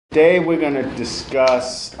Today we're going to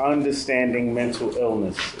discuss understanding mental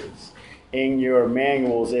illnesses. In your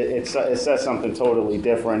manuals, it says something totally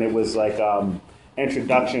different. It was like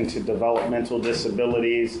introduction to developmental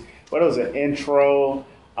disabilities, but it was an intro.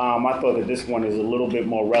 I thought that this one is a little bit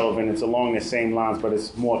more relevant. It's along the same lines, but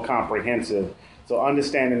it's more comprehensive. So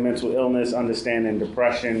understanding mental illness, understanding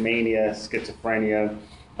depression, mania, schizophrenia,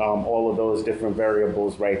 all of those different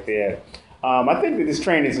variables right there. I think that this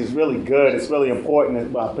training is really good. It's really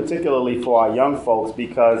important, particularly for our young folks,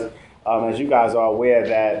 because as you guys are aware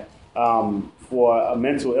that for a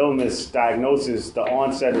mental illness diagnosis, the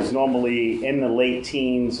onset is normally in the late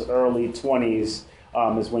teens, early 20s,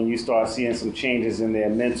 is when you start seeing some changes in their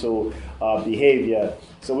mental behavior.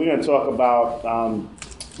 So we're going to talk about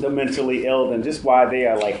the mentally ill and just why they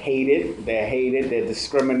are hated. They're hated, they're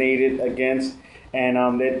discriminated against,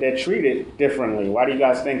 and they're treated differently. Why do you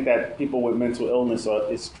guys think that people with mental illness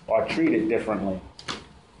are treated differently?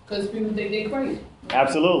 Because people think they're crazy.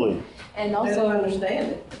 Absolutely. And They also don't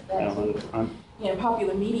understand it.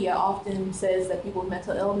 Popular media often says that people with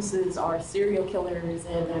mental illnesses are serial killers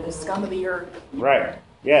and they're the scum of the earth. Right.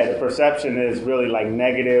 Yeah, the perception is really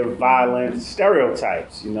negative, violent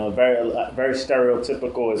stereotypes, very very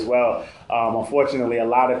stereotypical as well. Unfortunately, a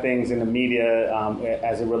lot of things in the media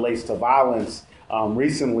as it relates to violence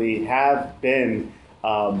recently have been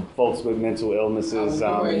folks with mental illnesses.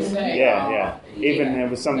 Even there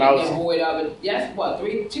was something else. Yes,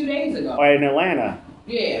 2 days ago? Or in Atlanta.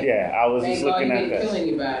 Yeah. Yeah, I was just looking at that. Kill that.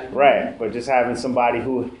 anybody. Right, but just having somebody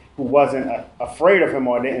who wasn't afraid of him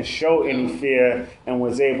or didn't show any fear and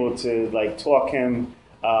was able to talk him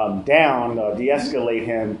down or de-escalate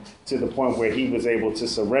him to the point where he was able to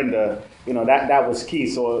surrender, that was key.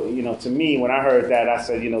 So, to me, when I heard that, I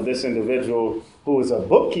said, this individual who is a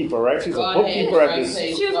bookkeeper, right? She's a bookkeeper at this.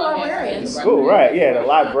 She was a librarian. School, right? Yeah, the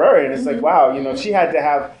librarian. It's wow, she had to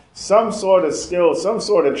have some sort of skill, some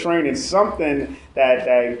sort of training, something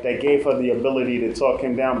that gave her the ability to talk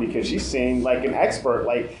him down, because she seemed like an expert.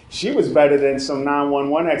 She was better than some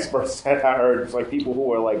 911 experts that I heard. It's people who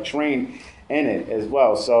were trained in it as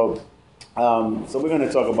well. So we're going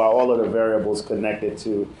to talk about all of the variables connected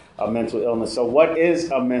to a mental illness. So what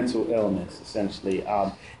is a mental illness, essentially?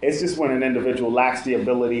 It's just when an individual lacks the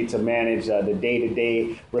ability to manage the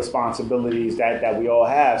day-to-day responsibilities that we all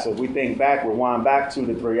have. So if we rewind back 2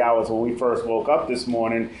 to 3 hours when we first woke up this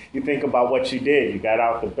morning, you think about what you did. You got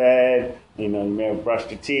out the bed, you may have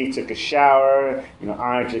brushed your teeth, took a shower,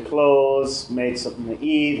 ironed your clothes, made something to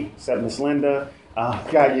eat, except Miss Linda.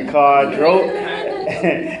 Got your car, drove,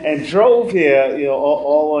 and drove here,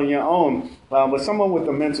 all on your own. But someone with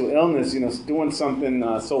a mental illness, doing something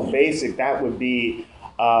so basic, that would be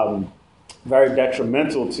very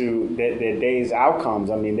detrimental to their day's outcomes.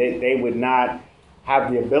 I mean, they would not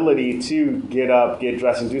have the ability to get up, get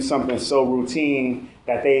dressed, and do something so routine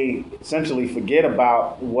that they essentially forget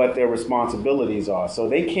about what their responsibilities are. So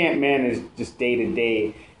they can't manage just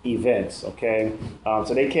day-to-day events, okay?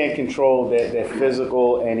 So they can't control their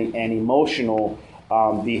physical and emotional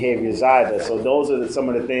behaviors either. So those are some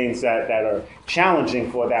of the things that are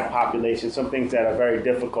challenging for that population, some things that are very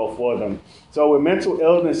difficult for them. So with mental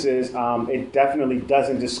illnesses, it definitely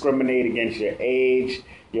doesn't discriminate against your age,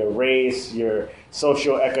 your race, your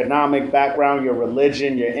socioeconomic background, your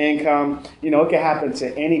religion, your income. It can happen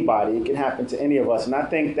to anybody. It can happen to any of us. And I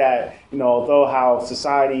think that, although how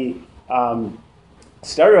society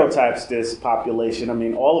stereotypes this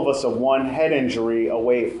population, all of us are one head injury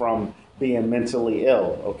away from being mentally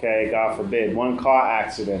ill, okay? God forbid, one car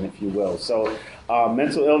accident, if you will. So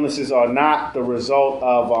mental illnesses are not the result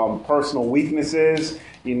of personal weaknesses,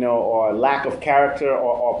 or lack of character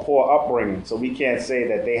or poor upbringing. So we can't say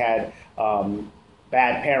that they had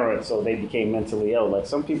bad parents so they became mentally ill.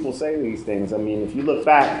 Some people say these things. If you look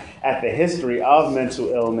back at the history of mental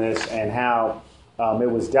illness and how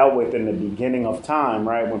it was dealt with in the beginning of time,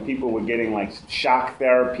 right? When people were getting shock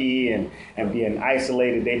therapy and being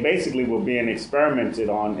isolated, they basically were being experimented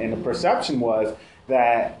on. And the perception was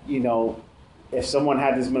that, if someone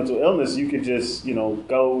had this mental illness, you could just,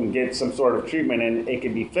 go and get some sort of treatment and it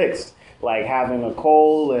could be fixed. Like having a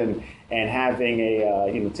cold and having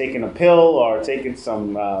taking a pill or taking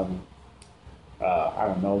some,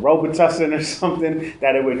 Robitussin or something,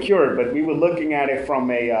 that it would cure it. But we were looking at it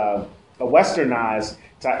from a westernized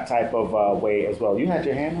type of way as well. You had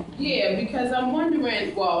your hand up? Yeah, because I'm wondering,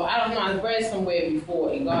 I don't know, I read somewhere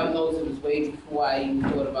before, and God knows it was way before I even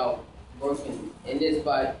thought about working in this,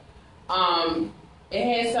 but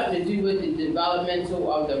it has something to do with the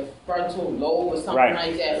developmental of the frontal lobe or something Right.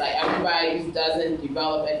 like that. Like everybody doesn't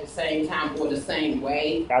develop at the same time or the same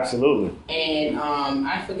way. Absolutely. And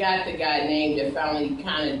I forgot the guy name that finally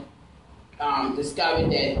kind of discovered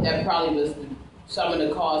that probably was some of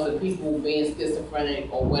the cause of people being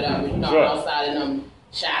schizophrenic or whatever, you know, Sure. outside of them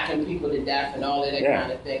shocking people to death and all of that Yeah.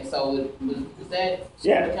 kind of thing. So is that?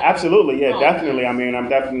 Yeah, absolutely. Yeah, Oh, definitely. I mean, I'm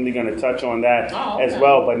definitely going to touch on that Oh, as okay.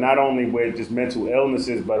 well, but not only with just mental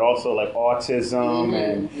illnesses, but also like autism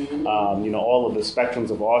and, you know, all of the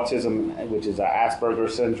spectrums of autism, which is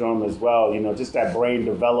Asperger's syndrome as well, you know, just that brain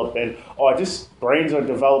development, or just brains are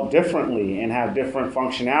developed differently and have different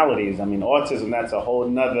functionalities. I mean, autism, that's a whole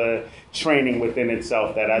nother training within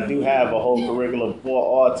itself that I do have a whole curriculum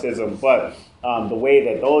for autism, but the way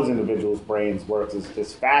that those individuals' brains works is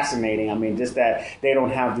just fascinating. I mean, just that they don't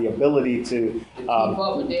have the ability to keep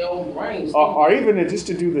up with their own brains. or even just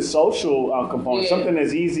to do the social component, Yeah. something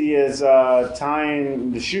as easy as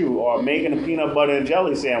tying the shoe or making a peanut butter and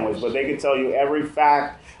jelly sandwich, but they can tell you every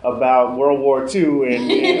fact about World War II, and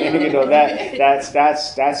you know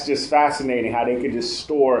that's just fascinating how they could just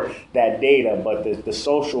store that data, but the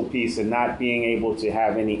social piece and not being able to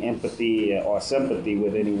have any empathy or sympathy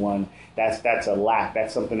with anyone, that's a lack.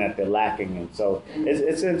 That's something that they're lacking in. So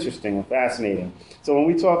it's interesting and fascinating. So when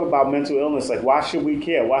we talk about mental illness, like, why should we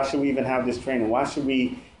care? Why should we even have this training? Why should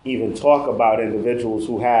we even talk about individuals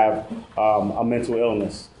who have a mental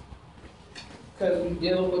illness? Because we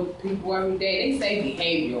dealing with people every day. They say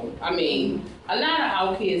behavioral. I mean, a lot of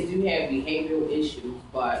our kids do have behavioral issues,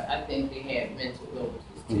 but I think they have mental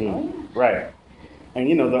illnesses too. Mm-hmm. Right. And,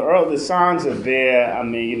 you know, the signs are there. I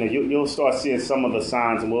mean, you know, you'll start seeing some of the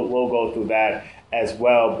signs, and we'll go through that as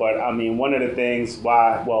well. But, I mean, one of the things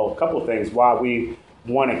a couple of things why we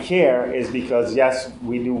want to care is because, yes,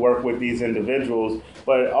 we do work with these individuals,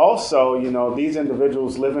 but also, you know, these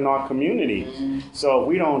individuals live in our community. Mm-hmm. So if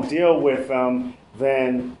we don't deal with them,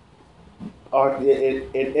 then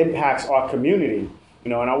it impacts our community. You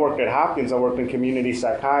know, and I worked at Hopkins. I worked in community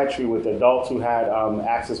psychiatry with adults who had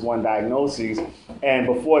Axis 1 diagnoses. And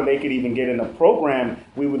before they could even get in the program,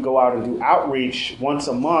 we would go out and do outreach once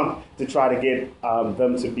a month to try to get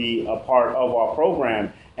them to be a part of our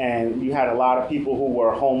program. And you had a lot of people who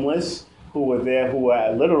were homeless, who were there, who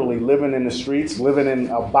were literally living in the streets, living in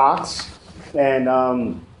a box. And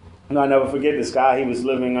I'll never forget this guy. He was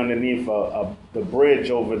living underneath the bridge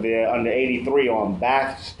over there under 83 on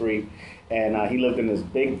Bath Street. And he lived in this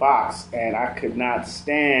big box, and I could not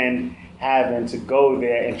stand having to go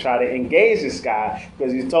there and try to engage this guy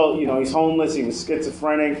because he's told, you know, he's homeless, he was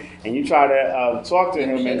schizophrenic, and you try to talk to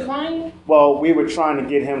him. Was he a client? Well, we were trying to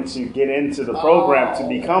get him to get into the program to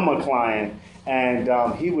become a client,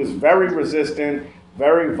 and he was very resistant,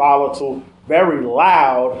 very volatile, very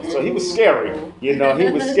loud, so he was scary. You know, he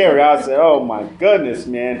was scary. I said, oh my goodness,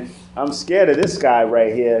 man, I'm scared of this guy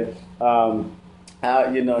right here.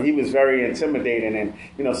 You know, he was very intimidating, and,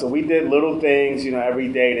 you know, so we did little things, you know, every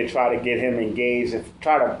day to try to get him engaged and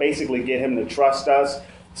try to basically get him to trust us.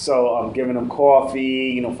 So giving him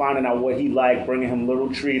coffee, you know, finding out what he liked, bringing him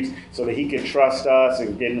little treats so that he could trust us,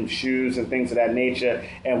 and getting him shoes and things of that nature.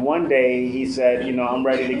 And one day he said, you know, I'm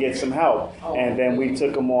ready to get some help. And then we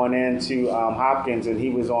took him on into Hopkins, and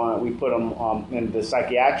we put him in the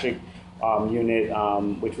psychiatric unit,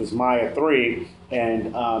 which was Maya 3,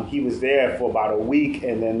 and he was there for about a week,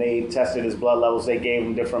 and then they tested his blood levels. They gave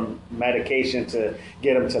him different medication to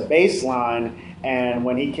get him to baseline, and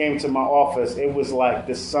when he came to my office, it was like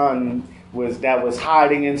the sun that was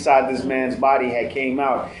hiding inside this man's body had came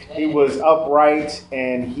out. He was upright,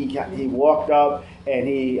 and he walked up, and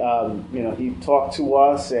he you know, he talked to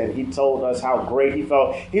us, and he told us how great he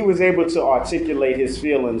felt. He was able to articulate his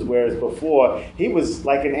feelings, whereas before he was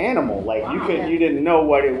like an animal. Like you didn't know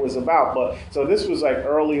what it was about. But so this was like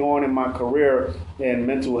early on in my career in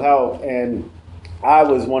mental health, and I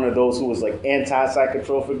was one of those who was like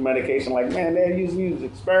anti-psychotropic medication. Like, man, they're using these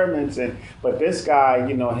experiments, but this guy,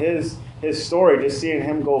 you know, his story, just seeing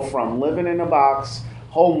him go from living in a box,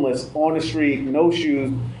 homeless, on the street, no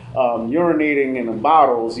shoes, urinating in the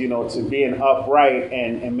bottles, you know, to being upright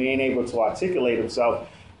and being able to articulate himself,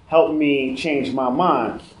 helped me change my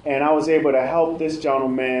mind. And I was able to help this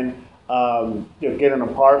gentleman get an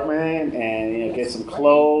apartment and get some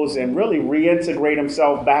clothes and really reintegrate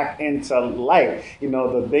himself back into life.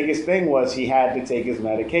 The biggest thing was he had to take his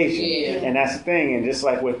medication. Yeah. And that's the thing. And just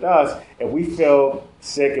like with us, if we feel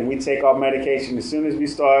sick and we take our medication, as soon as we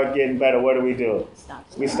start getting better, what do?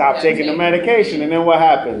 We stop taking the medication, and then what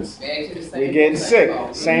happens? We getting sick.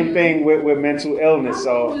 Same thing with mental illness.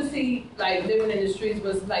 How long was he living in the streets?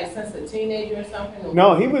 Was it since a teenager or something? Or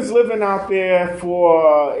no, he was living out there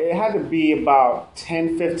for, it had to be about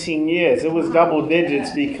 10, 15 years. It was double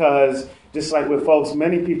digits because just like with folks,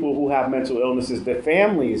 many people who have mental illnesses, their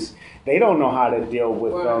families, they don't know how to deal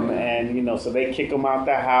with them, and so they kick him out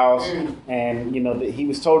the house, and he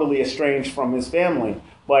was totally estranged from his family.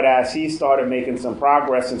 But as he started making some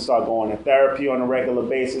progress and started going to therapy on a regular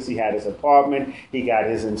basis, he had his apartment, he got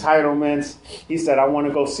his entitlements. He said, "I want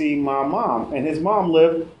to go see my mom," and his mom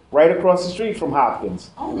lived right across the street from Hopkins,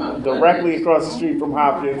 directly across the street from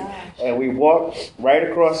Hopkins, and we walked right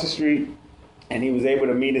across the street. And he was able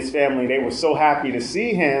to meet his family. They were so happy to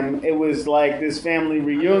see him. It was like this family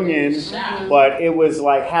reunion, but it was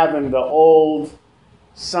like having the old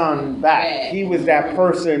son back. He was that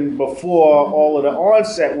person before all of the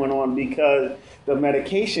onset went on, because the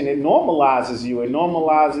medication, it normalizes you. It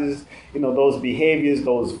normalizes, those behaviors,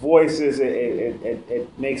 those voices.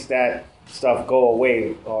 It makes that stuff go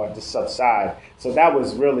away or just subside. So that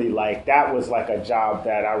was really that was like a job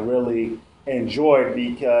that I really enjoyed,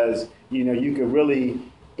 because you could really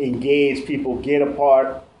engage people, be a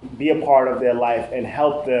part of their life, and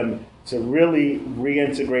help them to really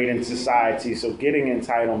reintegrate in society. So getting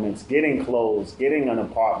entitlements, getting clothes, getting an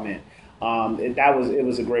apartment, it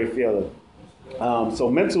was a great feeling. So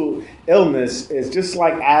mental illness is just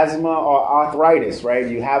like asthma or arthritis, right?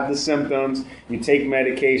 You have the symptoms, you take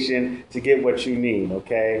medication to get what you need,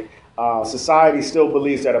 okay? Society still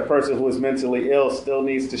believes that a person who is mentally ill still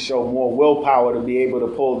needs to show more willpower to be able to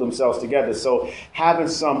pull themselves together. So having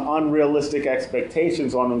some unrealistic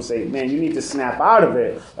expectations on them, say, man, you need to snap out of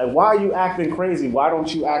it. Why are you acting crazy? Why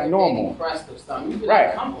don't you act normal?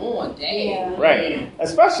 Right. Come on, dang. Right.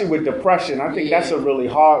 Especially with depression. I think that's a really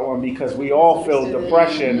hard one, because we all feel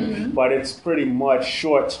depression, but it's pretty much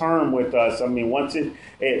short term with us. I mean, once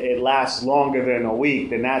it lasts longer than a week,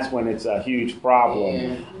 then that's when it's a huge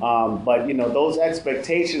problem. But those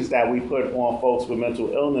expectations that we put on folks with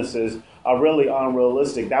mental illnesses are really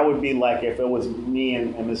unrealistic. That would be like if it was me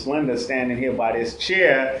and Miss Linda standing here by this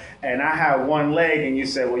chair, and I have one leg, and you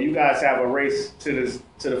said, well, you guys have a race to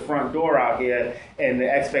the front door out here, and the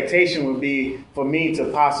expectation would be for me to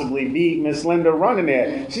possibly beat Miss Linda running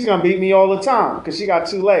there. She's gonna beat me all the time because she got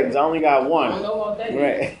two legs. I only got one. I don't know about that.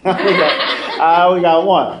 Right. I only got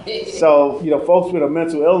one. So folks with a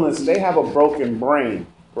mental illness, they have a broken brain.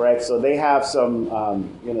 Right, so they have some,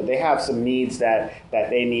 they have some needs that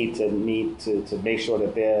they need to make sure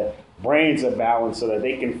that their brains are balanced so that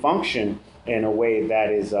they can function in a way that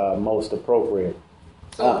is most appropriate.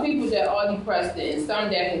 So people that are depressed and some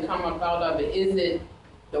that can come up out of it, is it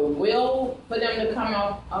the will for them to come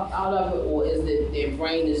out of it, or is it their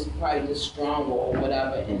brain is probably just stronger or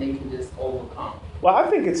whatever, and they can just overcome? Well, I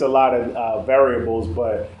think it's a lot of variables,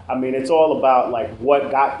 but I mean, it's all about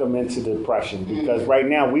what got them into depression. Because right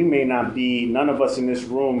now none of us in this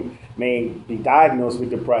room may be diagnosed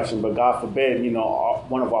with depression, but God forbid,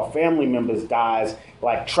 one of our family members dies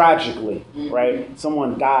tragically, right?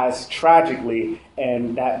 Someone dies tragically,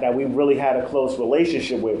 and that we really had a close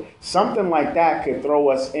relationship with. Something like that could throw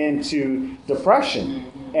us into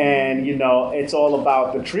depression. And, it's all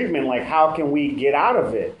about the treatment. How can we get out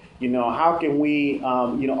of it? How can we,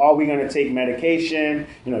 are we going to take medication?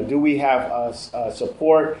 Do we have a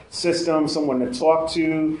support system, someone to talk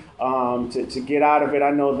to get out of it?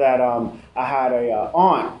 I know that I had a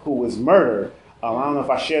aunt who was murdered. I don't know if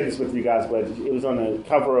I shared this with you guys, but it was on the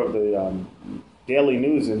cover of the Daily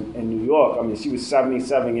News in New York. I mean, she was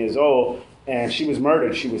 77 years old, and she was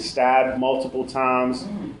murdered. She was stabbed multiple times.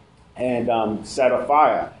 And set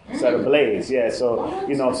ablaze. Yeah. So,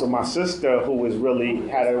 so my sister, who was really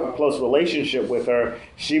had a close relationship with her,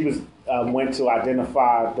 she was went to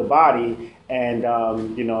identify the body, and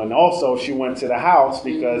and also she went to the house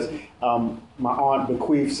because my aunt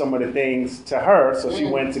bequeathed some of the things to her. So she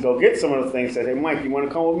went to go get some of the things. Said, "Hey, Mike, you want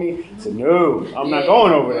to come with me?" I said, "No, I'm not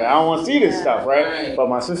going over there. I don't want to see this stuff." Right. But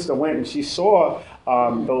my sister went and she saw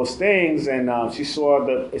those things, and she saw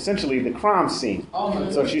essentially the crime scene.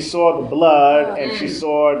 So she saw the blood, and she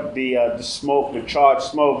saw the smoke, the charred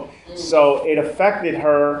smoke. So it affected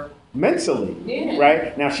her mentally, Yeah.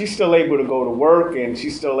 right? Now she's still able to go to work and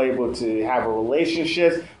she's still able to have a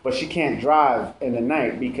relationship, but she can't drive in the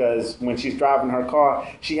night because when she's driving her car,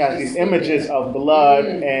 she has these images of blood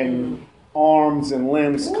and arms and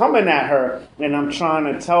limbs coming at her. And I'm trying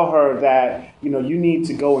to tell her that, you know, you need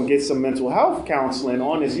to go and get some mental health counseling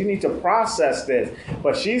on this. You need to process this.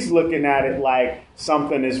 But she's looking at it like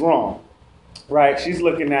something is wrong, right? She's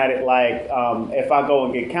looking at it like if I go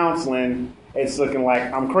and get counseling, it's looking like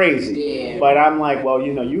I'm crazy. Yeah. But I'm like, well,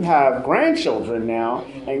 you know, you have grandchildren now,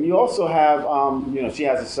 and you also have, you know, she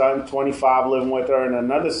has a son, 25, living with her, and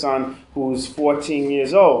another son who's 14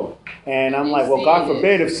 years old. And I'm like, well, God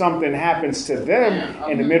forbid if something happens to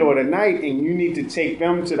them in the middle of the night and you need to take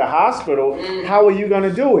them to the hospital, how are you going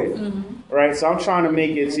to do it? Right? So I'm trying to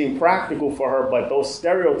make it seem practical for her, but those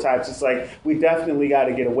stereotypes, it's like we definitely got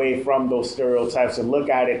to get away from those stereotypes and look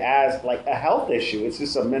at it as like a health issue. It's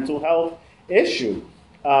just a mental health issue,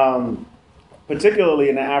 particularly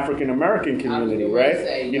in the African American community,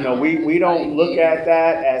 right? You know, we don't look at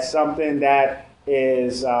that as something that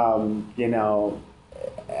is, you know,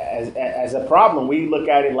 as a problem. We look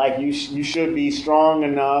at it like you should be strong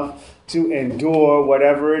enough to endure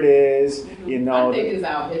whatever it is. You know, I think it's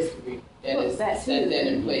our history that is set that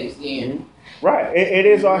in place. Yeah. Right. It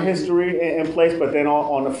is our history in place, but then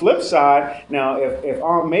on the flip side, now if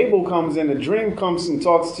Aunt Mabel comes in a dream, comes and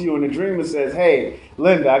talks to you in a dream and says, "Hey,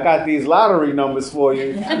 Linda, I got these lottery numbers for you,"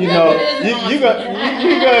 you know, you're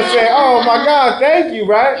gonna say, "Oh my God, thank you,"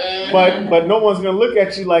 right? But no one's gonna look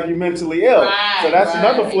at you like you're mentally ill. So that's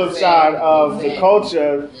another flip side of the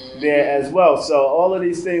culture there as well. So all of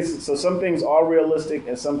these things, so some things are realistic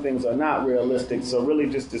and some things are not realistic. So really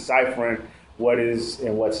just deciphering what is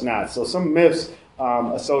and what's not. So some myths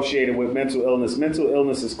associated with mental illness. Mental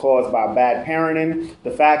illness is caused by bad parenting.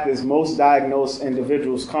 The fact is most diagnosed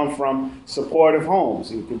individuals come from supportive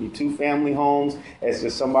homes. It could be two-family homes. It's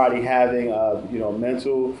just somebody having a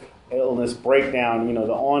mental illness breakdown. You know,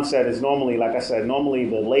 the onset is normally, like I said, normally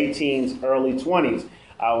the late teens, early 20s.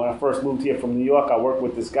 When I first moved here from New York, I worked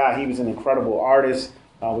with this guy. He was an incredible artist.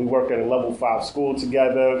 We worked at a level 5 school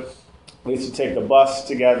together. We used to take the bus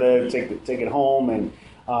together, take it home, and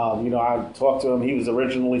I talked to him. He was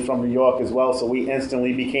originally from New York as well, so we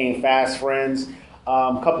instantly became fast friends.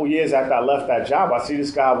 A couple years after I left that job, I see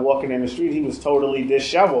this guy walking in the street. He was totally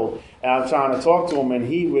disheveled, and I'm trying to talk to him, and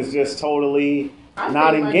he was just totally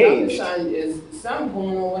not engaged. My son is something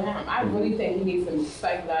going on with him. I really think he needs some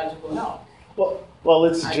psychological help. Well,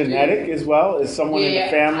 it's genetic as well. Is someone in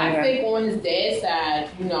the family? I think on his dad's side,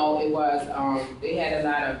 it was they had a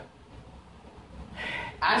lot of,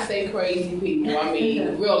 I say crazy people. I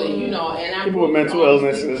mean, really, and I'm people with mental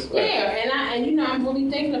illnesses. Yeah, and I'm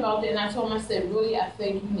really thinking about that. And I told him, I said, really, I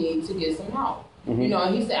think you need to get some help. Mm-hmm.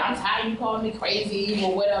 And he said, I'm tired. You calling me crazy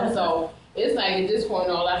or whatever. So it's like at this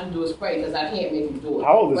point, all I can do is pray because I can't make him do it.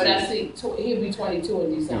 How old is he? he? But I see he'll be 22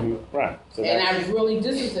 in December. Mm-hmm. Right. So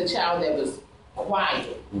this is a child that was quiet.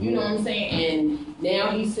 Mm-hmm. You know what I'm saying? And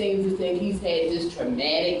now he seems to think he's had this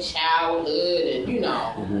traumatic childhood, and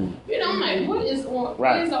I'm like, where is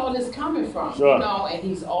all this coming from? Sure. And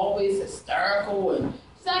he's always hysterical, and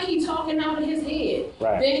it's like he's talking out of his head.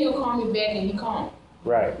 Right. Then he'll call me back and he calm.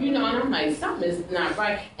 Right. And I'm like, something is not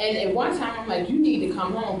right. And at one time, I'm like, you need to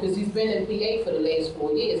come home because he's been in PA for the last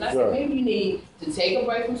 4 years. I said, maybe you need to take a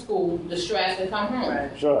break from school, the stress, and come home. Right.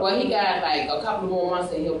 Sure. Well, he got like a couple more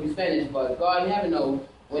months and he'll be finished. But God in heaven knows,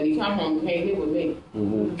 when he come home, he can't live with me.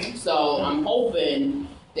 Mm-hmm. So I'm hoping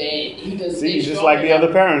that he can see, just like the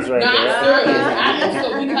other parents right there. I'm serious. I think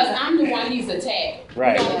so, because I'm the one he's attacking.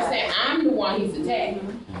 Right. You know what I'm saying? I'm the one he's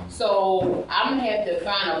attacking. So I'm going to have to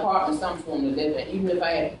find an apartment, some form to live in, even if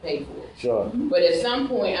I have to pay for it. Sure. But at some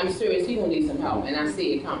point, I'm serious, he's going to need some help, and I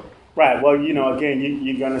see it coming. Right. Well, again,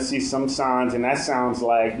 you're going to see some signs, and that sounds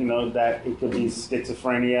like, that it could be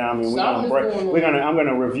schizophrenia. I mean, I'm going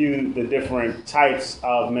to review the different types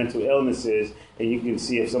of mental illnesses, and you can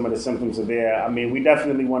see if some of the symptoms are there. I mean, we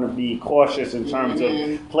definitely want to be cautious in terms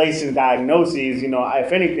of placing diagnoses.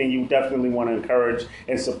 If anything, you definitely want to encourage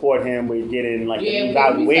and support him with getting an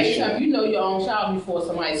evaluation. You know your own child before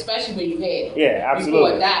somebody, especially when you had it. Yeah,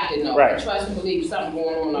 absolutely. Before a doctor knows. Right. Trust and believe something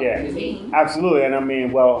going on up in his head. Absolutely. And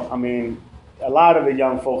a lot of the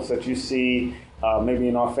young folks that you see, maybe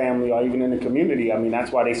in our family or even in the community,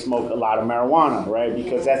 that's why they smoke a lot of marijuana, right?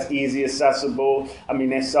 Because that's easy, accessible.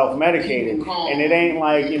 They're self-medicated. And it ain't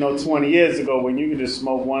like, 20 years ago when you could just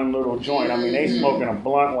smoke one little joint. They smoking a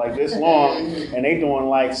blunt like this long, and they doing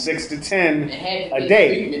like 6 to 10 a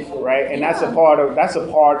day, right? And that's a part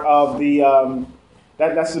of the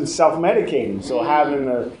that's them self-medicating. So having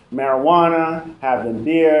the marijuana, having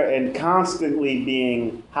beer, and constantly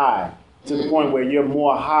being high to the point where you're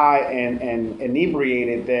more high and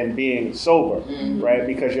inebriated than being sober, right?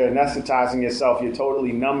 Because you're anesthetizing yourself, you're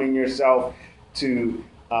totally numbing yourself to,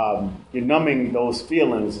 you're numbing those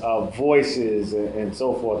feelings of voices and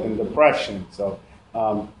so forth, and depression. So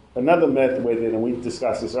another myth with it, and we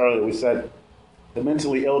discussed this earlier, we said the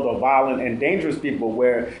mentally ill are violent and dangerous people,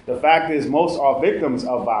 where the fact is most are victims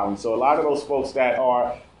of violence. So a lot of those folks that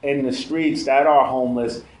are in the streets, that are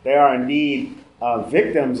homeless, they are indeed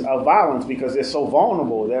victims of violence because they're so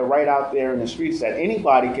vulnerable. They're right out there in the streets that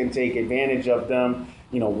anybody can take advantage of them,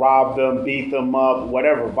 rob them, beat them up,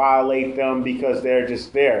 whatever, violate them because they're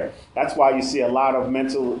just there. That's why you see a lot of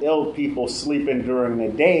mental ill people sleeping during the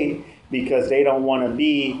day because they don't want to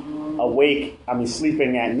be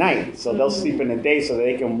sleeping at night. So they'll sleep in the day so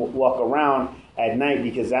they can walk around at night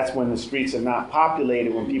because that's when the streets are not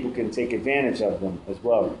populated, when people can take advantage of them as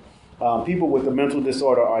well. People with a mental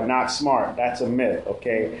disorder are not smart. That's a myth,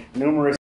 okay? Numerous